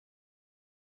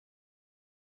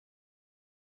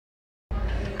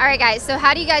All right, guys, so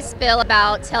how do you guys feel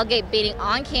about tailgate being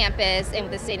on campus and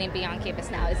with the stadium being on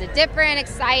campus now? Is it different,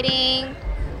 exciting?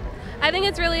 I think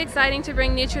it's really exciting to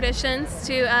bring new traditions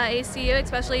to ACU,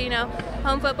 especially,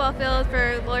 home football field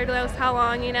for Lord knows how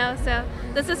long, So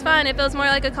this is fun. It feels more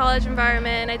like a college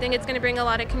environment. I think it's going to bring a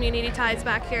lot of community ties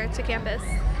back here to campus.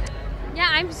 Yeah,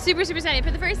 I'm super excited. For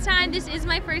the first time, this is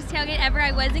my first tailgate ever.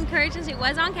 I was encouraged since it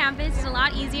was on campus. It's a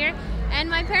lot easier.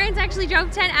 And my parents actually drove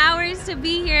 10 hours to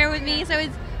be here with me, so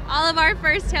it's all of our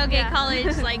first tailgate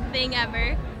college thing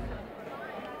ever.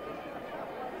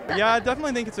 Yeah, I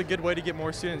definitely think it's a good way to get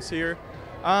more students here.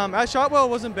 At Shotwell it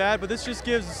wasn't bad, but this just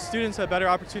gives students a better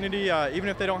opportunity, even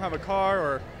if they don't have a car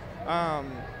or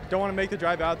don't want to make the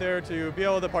drive out there, to be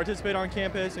able to participate on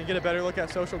campus and get a better look at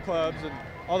social clubs and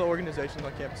all the organizations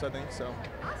on campus, I think. So,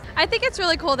 I think it's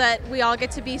really cool that we all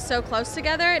get to be so close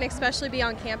together and especially be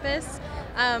on campus.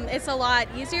 It's a lot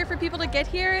easier for people to get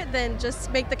here than just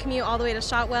make the commute all the way to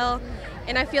Shotwell,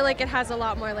 and I feel like it has a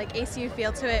lot more like ACU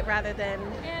feel to it rather than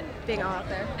being all out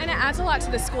there. And it adds a lot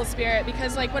to the school spirit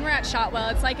because when we're at Shotwell,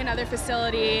 it's like another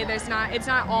facility. It's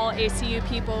not all ACU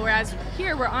people, whereas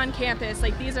here we're on campus.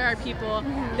 These are our people.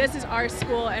 This is our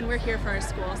school, and we're here for our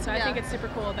school. So I think it's super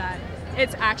cool that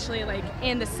it's actually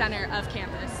in the center of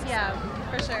campus. Yeah,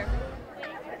 for sure.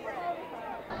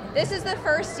 This is the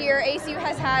first year ACU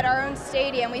has had our own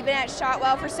stadium. We've been at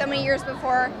Shotwell for so many years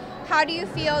before. How do you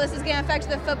feel this is going to affect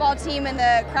the football team and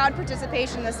the crowd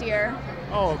participation this year?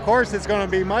 Oh, of course it's going to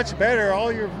be much better.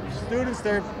 All your students,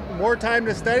 they have more time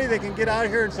to study. They can get out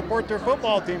here and support their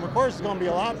football team. Of course it's going to be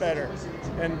a lot better.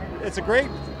 And it's a great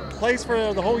place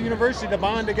for the whole university to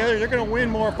bond together. They're going to win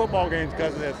more football games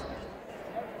because of this.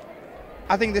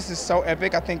 I think this is so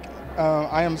epic. I think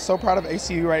I am so proud of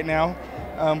ACU right now.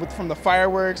 From the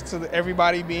fireworks to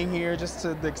everybody being here, just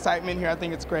to the excitement here, I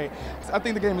think it's great. I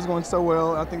think the game is going so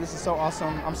well. I think this is so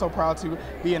awesome. I'm so proud to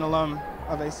be an alum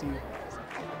of ACU.